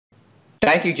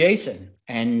Thank you, Jason.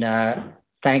 And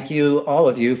thank you, all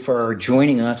of you, for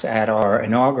joining us at our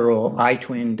inaugural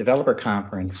iTwin Developer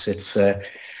Conference. It's a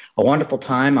wonderful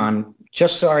time. I'm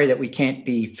just sorry that we can't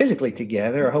be physically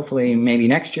together. Hopefully, maybe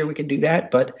next year we can do that.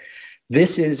 But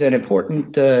this is an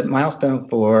important milestone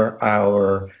for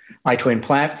our iTwin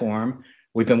platform.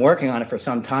 We've been working on it for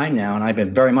some time now, and I've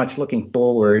been very much looking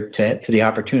forward to the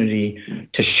opportunity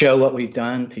to show what we've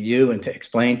done to you and to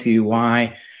explain to you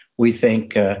why we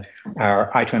think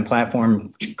our iTwin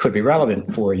platform could be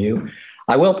relevant for you.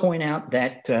 I will point out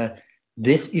that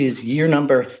this is year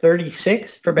number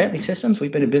 36 for Bentley Systems.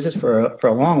 We've been in business for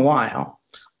a long while,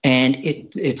 and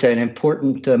it's an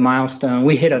important milestone.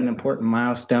 We hit an important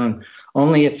milestone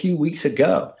only a few weeks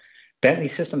ago. Bentley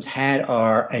Systems had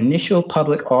our initial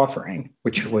public offering,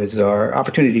 which was our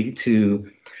opportunity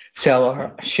to sell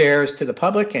our shares to the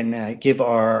public and give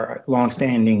our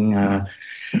longstanding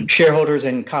shareholders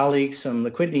and colleagues some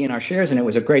liquidity in our shares, and it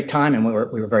was a great time, and we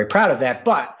were very proud of that.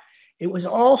 But it was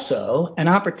also an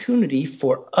opportunity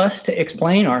for us to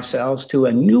explain ourselves to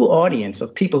a new audience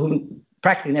of people who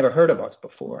practically never heard of us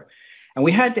before. And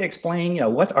we had to explain,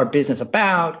 what's our business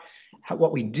about,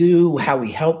 what we do, how we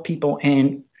help people,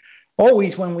 and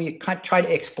always when we try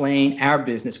to explain our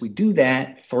business, we do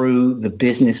that through the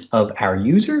business of our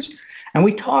users. And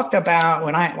we talked about,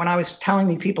 when I was telling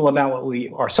these people about what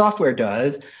our software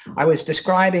does, I was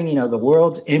describing, the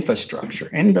world's infrastructure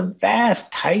and the vast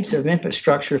types of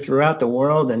infrastructure throughout the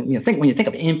world. And when you think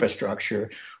of infrastructure,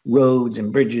 roads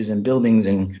and bridges and buildings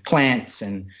and plants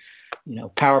and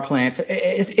power plants,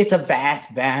 it's a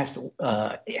vast,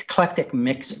 eclectic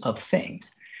mix of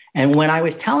things. And when I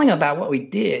was telling them about what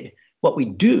we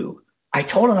do, I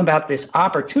told them about this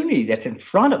opportunity that's in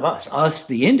front of us,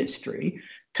 the industry,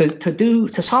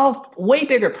 to solve way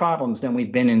bigger problems than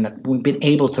we've been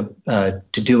able to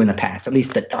do in the past. At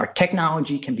least that our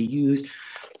technology can be used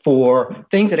for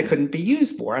things that it couldn't be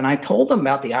used for. And I told them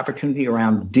about the opportunity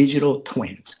around digital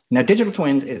twins. Now, digital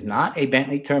twins is not a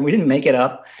Bentley term. We didn't make it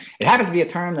up. It happens to be a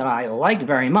term that I like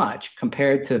very much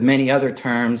compared to many other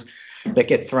terms that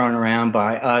get thrown around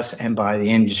by us and by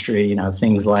the industry.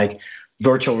 Things like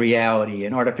virtual reality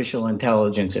and artificial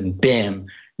intelligence and BIM.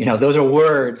 Those are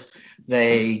words.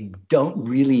 They don't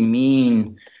really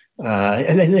mean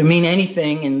they mean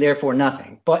anything and therefore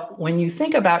nothing. But when you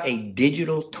think about a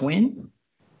digital twin,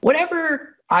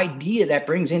 whatever idea that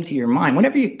brings into your mind,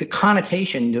 the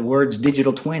connotation the words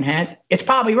digital twin has, it's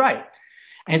probably right.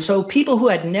 And so people who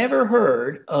had never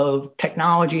heard of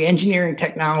technology, engineering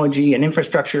technology and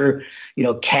infrastructure,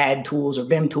 CAD tools or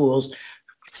BIM tools,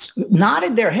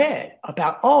 nodded their head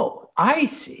about, oh, I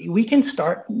see. We can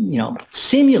start,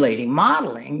 simulating,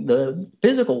 modeling the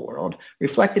physical world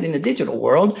reflected in the digital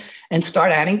world and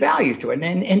start adding value to it.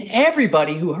 And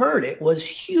everybody who heard it was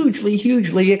hugely,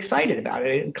 hugely excited about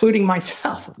it, including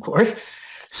myself, of course.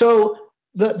 So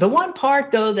the one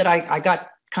part, though, that I got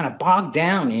kind of bogged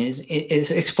down is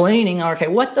explaining, okay,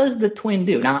 what does the twin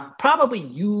do? Now, probably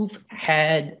you've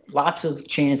had lots of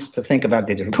chance to think about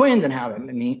digital twins and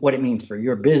what it means for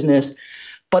your business.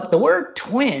 But the word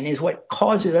twin is what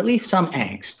causes at least some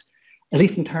angst, at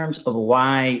least in terms of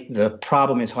why the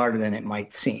problem is harder than it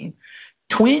might seem.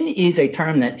 Twin is a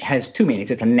term that has two meanings.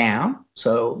 It's a noun,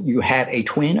 so you have a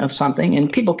twin of something,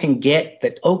 and people can get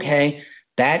that, okay,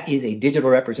 that is a digital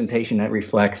representation that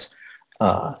reflects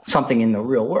something in the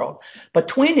real world. But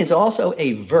twin is also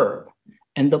a verb.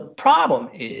 And the problem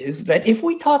is that if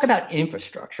we talk about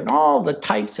infrastructure and all the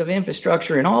types of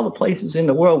infrastructure and all the places in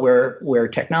the world where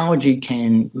technology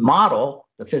can model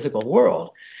the physical world,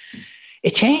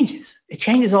 it changes. It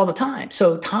changes all the time.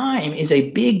 So time is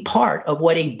a big part of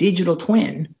what a digital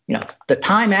twin, the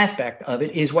time aspect of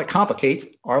it is what complicates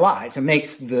our lives and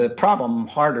makes the problem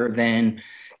harder than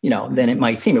it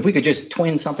might seem. If we could just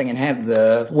twin something and have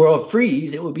the world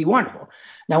freeze, it would be wonderful.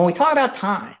 Now, when we talk about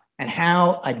time, and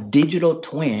how a digital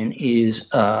twin is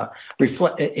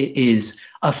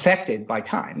affected by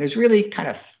time, there's really kind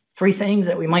of three things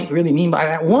that we might really mean by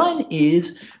that. One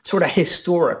is sort of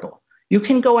historical. You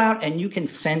can go out and you can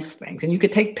sense things, and you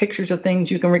can take pictures of things.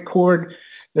 You can record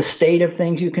the state of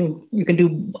things. You can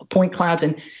do point clouds,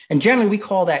 and generally we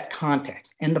call that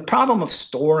context. And the problem of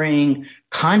storing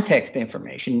context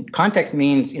information, context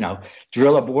means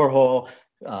drill a borehole,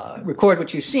 record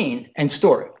what you've seen, and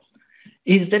store it,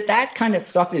 is that kind of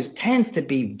stuff tends to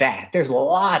be vast. There's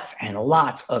lots and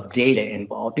lots of data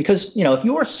involved because, if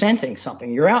you're sensing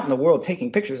something, you're out in the world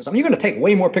taking pictures of something, you're going to take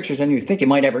way more pictures than you think you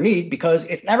might ever need because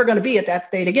it's never going to be at that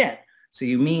state again. So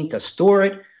you mean to store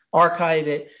it, archive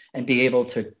it, and be able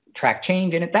to track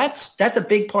change in it. That's a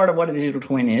big part of what a digital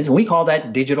twin is, and we call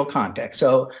that digital context.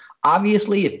 So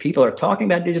Obviously, if people are talking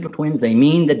about digital twins, they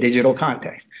mean the digital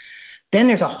context. Then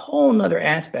there's a whole nother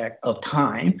aspect of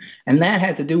time, and that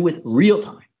has to do with real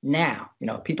time. Now,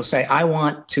 people say, I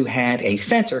want to have a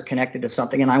sensor connected to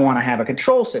something, and I want to have a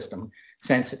control system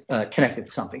connected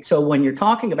to something. So when you're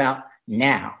talking about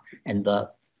now and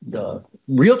the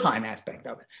real-time aspect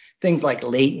of it, things like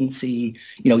latency,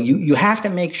 you have to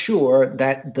make sure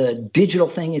that the digital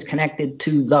thing is connected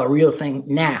to the real thing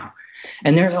now.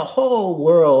 And there's a whole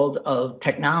world of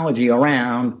technology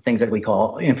around things that we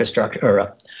call infrastructure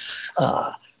or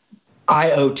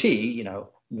IoT,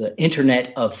 the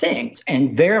Internet of Things.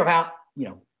 And they're about,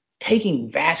 taking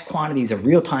vast quantities of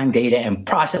real-time data and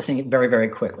processing it very, very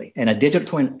quickly. And a digital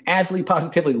twin, absolutely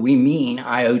positively, we mean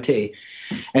IoT.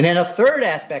 And then a third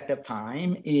aspect of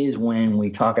time is when we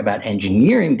talk about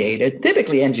engineering data.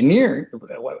 Typically,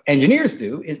 what engineers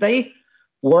do is they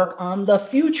work on the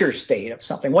future state of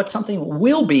something, what something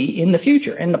will be in the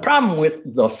future. And the problem with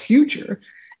the future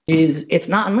is it's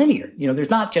not linear. There's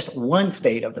not just one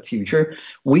state of the future.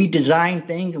 We design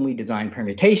things and we design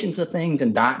permutations of things,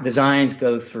 and designs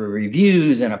go through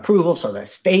reviews and approval. So the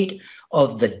state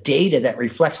of the data that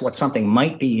reflects what something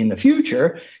might be in the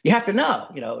future, you have to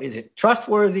know, is it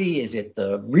trustworthy? Is it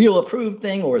the real approved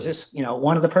thing? Or is this,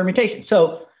 one of the permutations?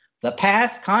 So the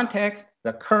past context,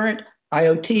 the current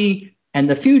IoT, and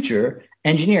the future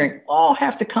engineering all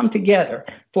have to come together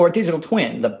for a digital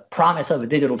twin, the promise of a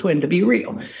digital twin to be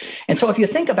real. And so if you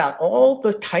think about all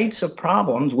the types of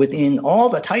problems within all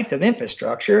the types of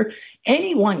infrastructure,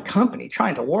 any one company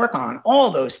trying to work on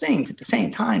all those things at the same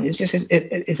time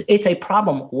it's a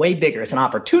problem way bigger. It's an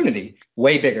opportunity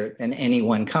way bigger than any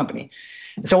one company.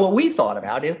 So what we thought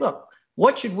about is, look,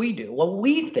 what should we do? Well,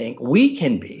 we think we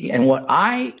can be, and what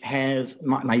I have,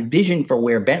 my vision for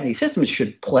where Bentley Systems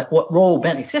should play, what role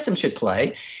Bentley Systems should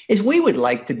play, is we would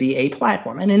like to be a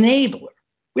platform, an enabler.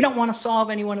 We don't want to solve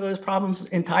any one of those problems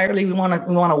entirely. We want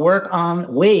to work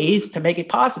on ways to make it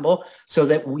possible so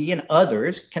that we and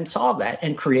others can solve that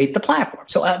and create the platform.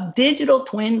 So a digital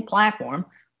twin platform,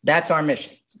 that's our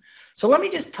mission. So let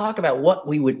me just talk about what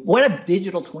a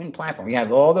digital twin platform. You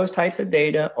have all those types of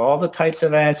data, all the types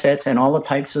of assets, and all the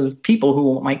types of people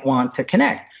who might want to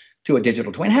connect to a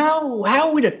digital twin.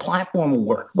 How would a platform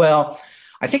work? Well,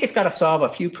 I think it's got to solve a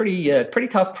few pretty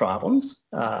tough problems.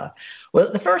 Well,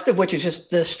 the first of which is just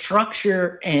the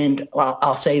structure, and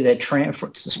I'll say that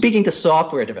speaking to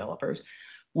software developers,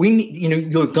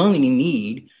 you're going to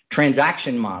need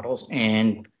transaction models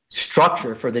and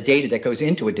structure for the data that goes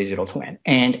into a digital twin.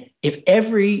 And if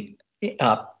every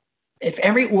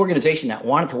organization that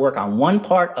wanted to work on one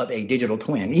part of a digital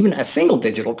twin, even a single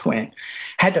digital twin,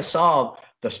 had to solve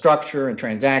the structure and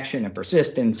transaction and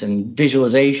persistence and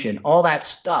visualization, all that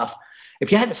stuff,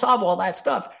 if you had to solve all that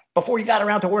stuff before you got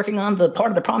around to working on the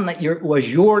part of the problem that was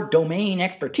your domain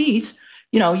expertise,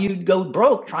 you'd go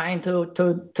broke trying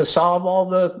to solve all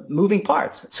the moving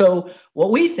parts. So what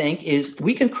we think is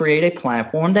we can create a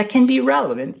platform that can be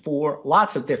relevant for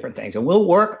lots of different things. And we'll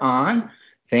work on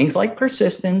things like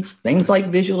persistence, things like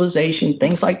visualization,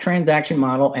 things like transaction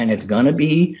model, and it's going to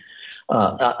be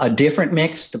a different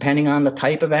mix depending on the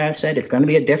type of asset. It's going to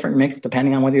be a different mix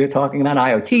depending on whether you're talking about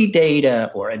IoT data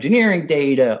or engineering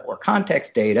data or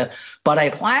context data. But a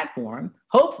platform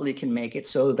hopefully can make it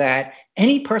so that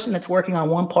any person that's working on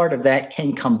one part of that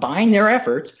can combine their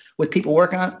efforts with people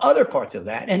working on other parts of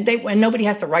that. And nobody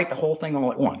has to write the whole thing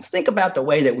all at once. Think about the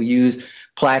way that we use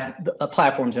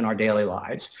platforms in our daily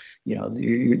lives.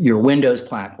 Your Windows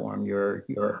platform,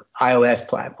 your iOS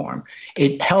platform.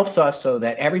 It helps us so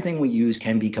that everything we use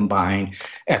can be combined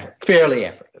fairly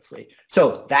effortlessly.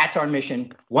 So that's our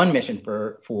mission, one mission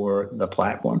for the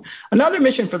platform. Another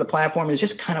mission for the platform is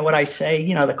just kind of what I say,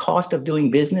 the cost of doing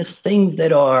business, things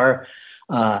that are,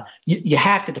 you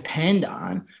have to depend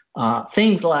on,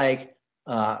 things like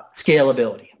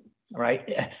scalability,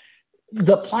 right?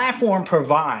 The platform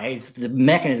provides the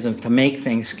mechanism to make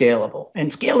things scalable. And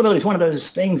scalability is one of those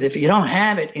things, if you don't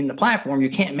have it in the platform, you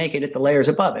can't make it at the layers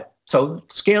above it. So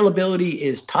scalability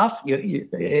is tough.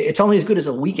 It's only as good as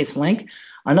the weakest link.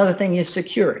 Another thing is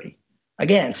security.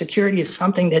 Again, security is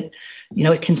something that,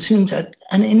 it consumes an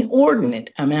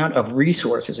inordinate amount of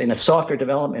resources in a software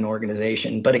development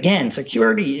organization. But again,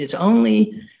 security is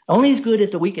only as good as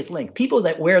the weakest link. People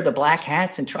that wear the black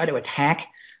hats and try to attack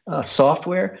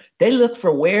software, they look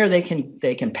for where they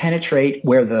can penetrate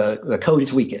where the code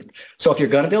is weakest. So if you're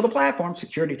going to build a platform,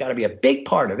 security's got to be a big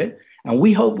part of it. And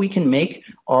we hope we can make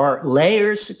our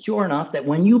layers secure enough that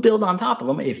when you build on top of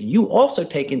them, if you also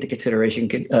take into consideration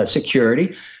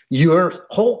security, your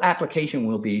whole application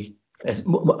will be as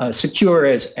secure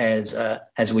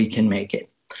as we can make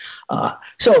it.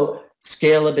 So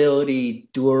scalability,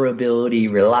 durability,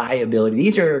 reliability.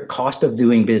 These are cost of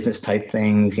doing business type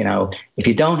things. You know, if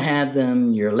you don't have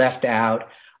them, you're left out.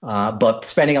 But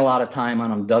spending a lot of time on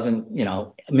them doesn't, you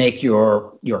know, make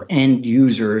your end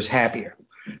users happier.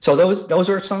 So those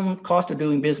are some cost of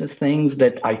doing business things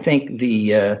that I think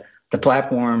the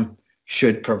platform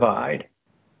should provide.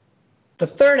 The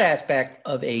third aspect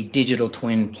of a digital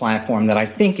twin platform that I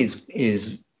think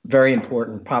is very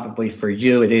important, probably for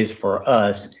you, it is for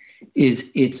us, is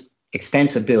its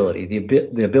extensibility,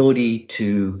 the ability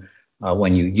to,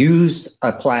 when you use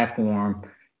a platform,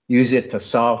 use it to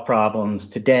solve problems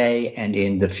today and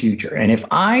in the future. And if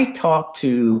I talk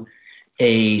to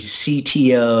a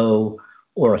CTO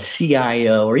or a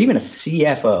CIO or even a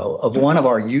CFO of one of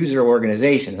our user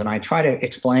organizations, and I try to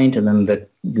explain to them that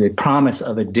the promise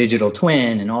of a digital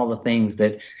twin and all the things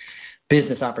that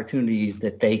business opportunities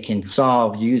that they can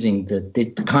solve using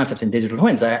the concepts in digital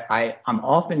twins, I'm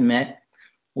often met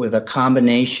with a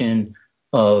combination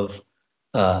of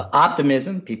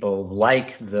optimism. People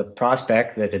like the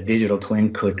prospect that a digital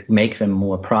twin could make them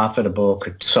more profitable,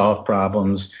 could solve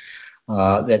problems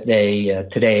that they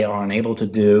today are unable to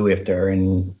do if they're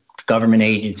in government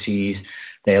agencies.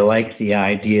 They like the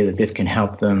idea that this can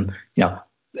help them, you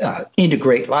know,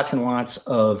 integrate lots and lots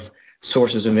of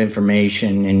sources of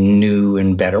information in new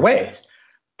and better ways.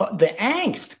 But the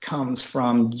angst comes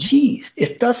from, geez,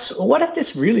 what if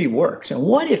this really works? And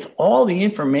what if all the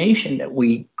information that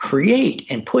we create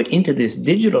and put into this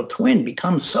digital twin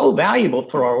becomes so valuable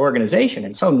for our organization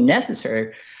and so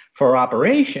necessary for our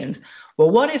operations?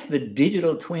 Well, what if the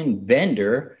digital twin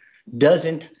vendor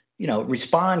doesn't, you know,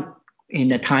 respond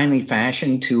in a timely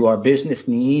fashion to our business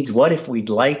needs? What if we'd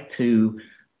like to,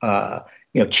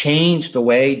 you know, change the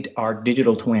way our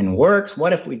digital twin works?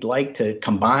 What if we'd like to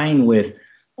combine with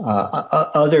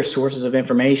other sources of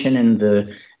information and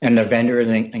the vendor is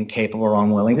incapable or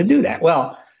unwilling to do that?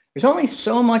 Well, there's only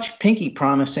so much pinky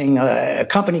promising a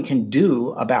company can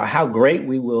do about how great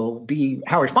we will be,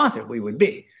 how responsive we would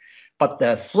be. But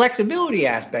the flexibility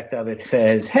aspect of it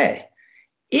says, hey,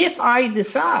 if I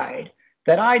decide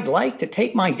that I'd like to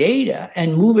take my data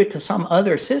and move it to some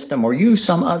other system or use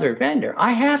some other vendor,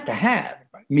 I have to have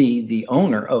me, the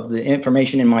owner of the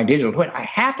information in my digital twin. I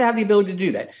have to have the ability to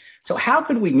do that. So how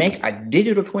could we make a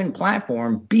digital twin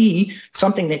platform be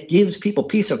something that gives people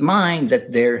peace of mind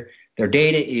that their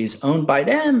data is owned by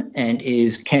them and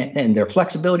and their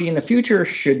flexibility in the future,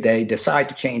 should they decide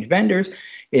to change vendors,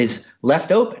 is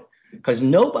left open? Because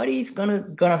nobody's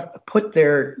gonna put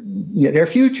their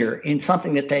future in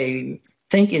something that they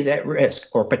think is at risk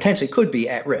or potentially could be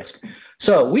at risk.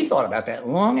 So we thought about that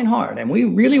long and hard, and we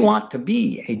really want to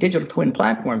be a digital twin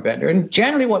platform vendor. And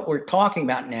generally what we're talking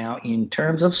about now in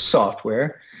terms of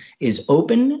software is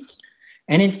openness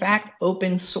and, in fact,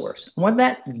 open source. What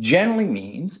that generally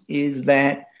means is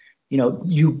that, you know,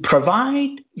 you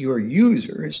provide your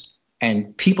users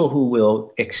and people who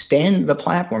will extend the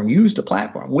platform, use the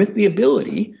platform, with the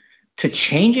ability to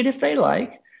change it if they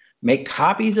like, make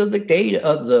copies of the data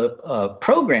of the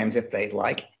programs if they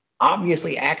like,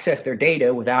 obviously access their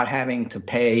data without having to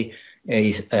pay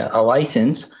a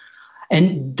license.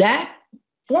 And that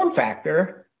form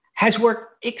factor has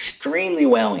worked extremely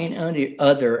well in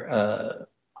other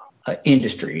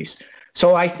industries.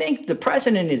 So I think the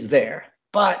precedent is there,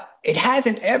 but it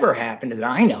hasn't ever happened that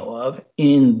I know of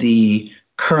in the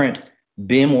current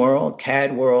BIM world,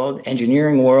 CAD world,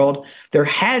 engineering world. There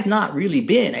has not really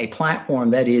been a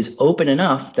platform that is open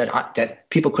enough that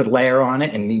people could layer on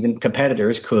it, and even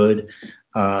competitors could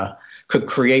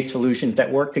create solutions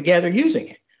that work together using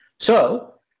it. So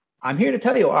I'm here to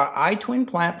tell you our iTwin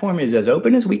platform is as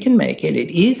open as we can make it.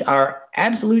 It is our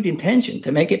absolute intention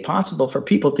to make it possible for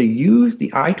people to use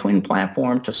the iTwin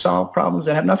platform to solve problems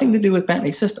that have nothing to do with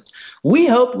Bentley Systems. We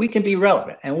hope we can be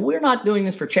relevant, and we're not doing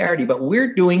this for charity, but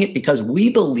we're doing it because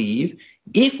we believe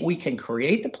if we can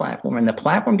create the platform and the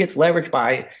platform gets leveraged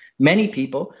by many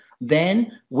people,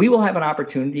 then we will have an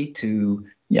opportunity to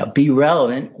be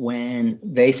relevant when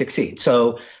they succeed.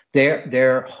 So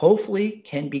there hopefully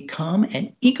can become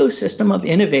an ecosystem of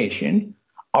innovation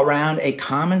around a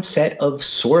common set of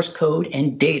source code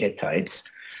and data types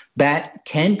that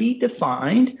can be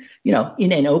defined,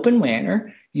 in an open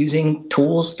manner using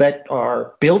tools that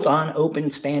are built on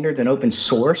open standards and open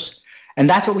source. And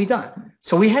that's what we've done.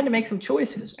 So we had to make some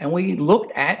choices, and we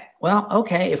looked at, well,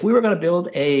 okay, if we were going to build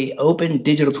a open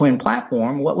digital twin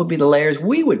platform, what would be the layers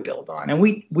we would build on? And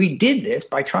we did this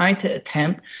by trying to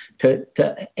attempt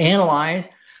to analyze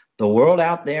the world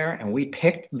out there, and we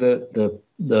picked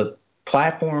the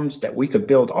platforms that we could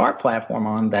build our platform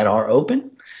on that are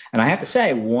open. And I have to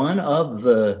say, one of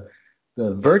the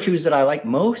the virtues that I like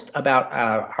most about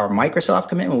our Microsoft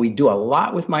commitment. We do a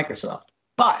lot with Microsoft,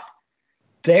 but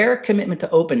their commitment to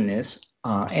openness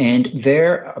and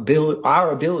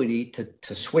our ability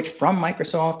to switch from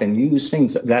Microsoft and use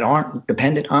things that aren't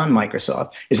dependent on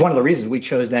Microsoft is one of the reasons we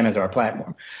chose them as our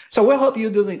platform. So we'll help you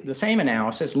do the same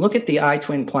analysis, look at the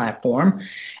iTwin platform,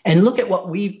 and look at what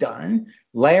we've done,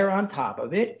 layer on top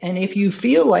of it. And if you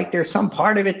feel like there's some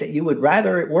part of it that you would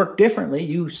rather it work differently,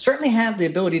 you certainly have the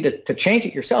ability to change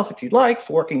it yourself if you'd like,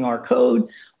 forking our code,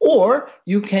 or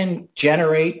you can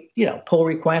generate, pull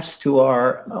requests to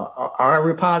our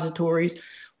repositories.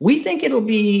 We think it'll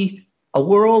be a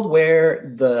world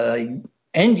where the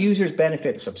end users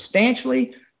benefit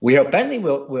substantially. We hope Bentley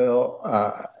will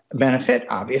benefit,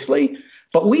 obviously,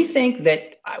 but we think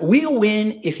that we'll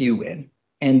win if you win.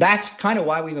 And that's kind of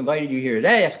why we've invited you here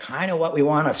today. That's kind of what we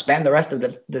want to spend the rest of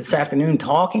this afternoon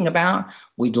talking about.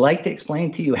 We'd like to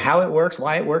explain to you how it works,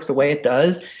 why it works the way it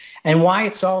does, and why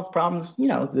it solves problems,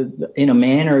 in a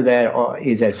manner that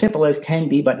is as simple as can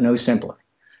be, but no simpler.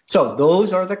 So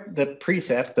those are the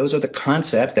precepts, those are the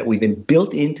concepts that we've been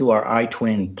built into our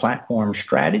iTwin platform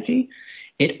strategy.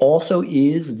 It also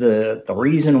is the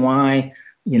reason why,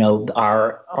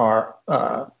 our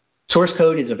source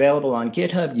code is available on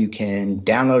GitHub. You can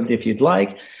download it if you'd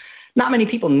like. Not many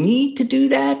people need to do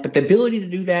that, but the ability to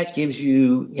do that gives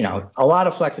you, a lot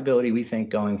of flexibility, we think,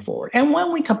 going forward. And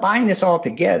when we combine this all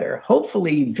together,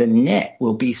 hopefully the net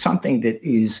will be something that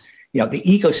is, the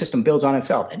ecosystem builds on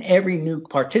itself. And every new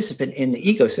participant in the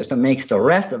ecosystem makes the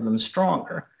rest of them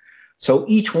stronger. So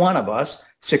each one of us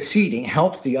succeeding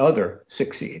helps the other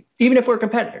succeed, even if we're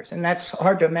competitors. And that's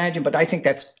hard to imagine, but I think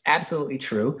that's absolutely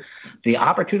true. The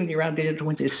opportunity around digital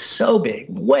twins is so big,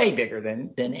 way bigger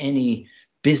than any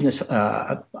business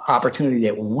opportunity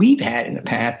that we've had in the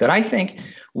past, that I think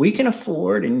we can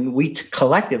afford, and we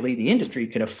collectively, the industry,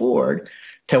 can afford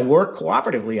to work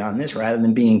cooperatively on this rather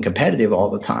than being competitive all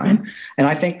the time. And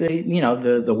I think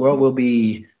the world will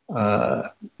be,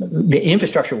 the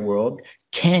infrastructure world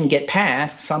can get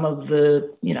past some of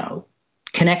the,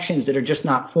 connections that are just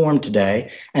not formed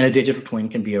today, and a digital twin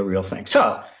can be a real thing.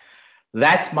 So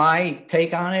that's my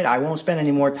take on it. I won't spend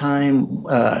any more time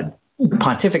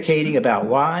pontificating about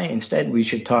why. Instead, we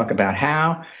should talk about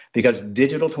how, because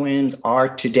digital twins are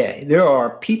today. There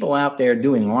are people out there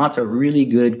doing lots of really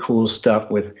good, cool stuff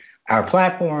with our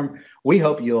platform. We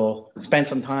hope you'll spend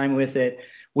some time with it.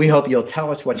 We hope you'll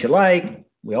tell us what you like.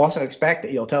 We also expect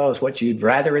that you'll tell us what you'd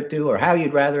rather it do or how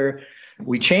you'd rather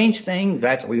we change things.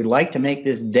 That's, we would like to make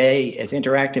this day as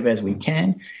interactive as we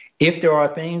can. If there are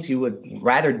things you would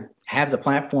rather have the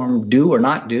platform do or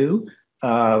not do,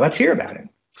 let's hear about it.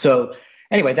 So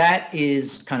anyway, that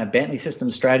is kind of Bentley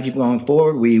Systems strategy going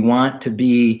forward. We want to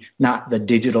be not the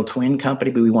digital twin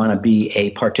company, but we want to be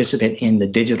a participant in the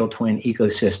digital twin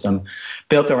ecosystem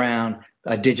built around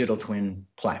a digital twin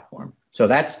platform. So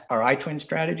that's our iTwin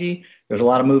strategy. There's a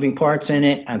lot of moving parts in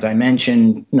it. As I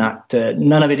mentioned,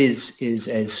 none of it is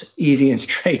as easy and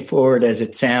straightforward as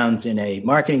it sounds in a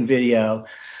marketing video.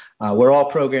 We're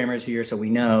all programmers here, so we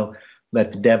know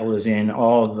that the devil is in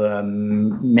all the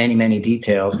many, many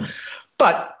details.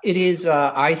 But it is,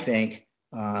 I think,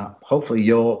 hopefully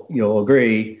you'll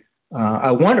agree,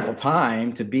 a wonderful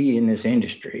time to be in this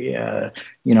industry.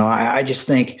 I just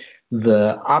think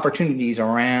the opportunities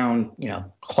around,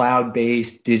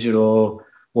 cloud-based digital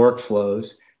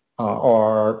workflows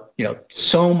are,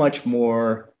 so much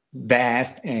more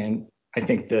vast, and I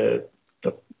think the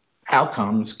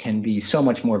outcomes can be so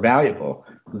much more valuable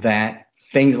that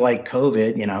things like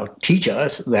COVID, teach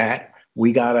us that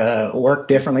we got to work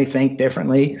differently, think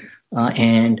differently,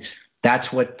 and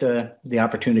that's what the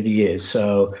opportunity is.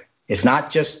 So it's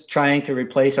not just trying to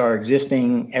replace our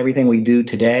existing, everything we do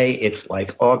today. It's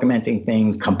like augmenting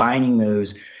things, combining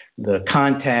the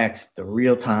context, the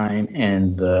real time,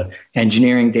 and the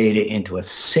engineering data into a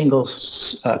single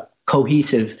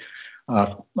cohesive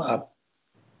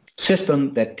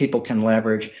system that people can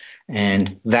leverage.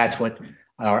 And that's what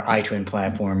our iTwin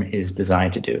platform is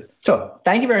designed to do. So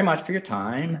thank you very much for your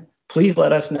time. Please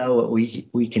let us know what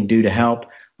we can do to help.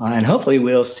 And hopefully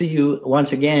we'll see you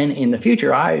once again in the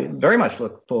future. I very much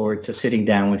look forward to sitting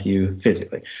down with you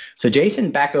physically. So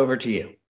Jason, back over to you.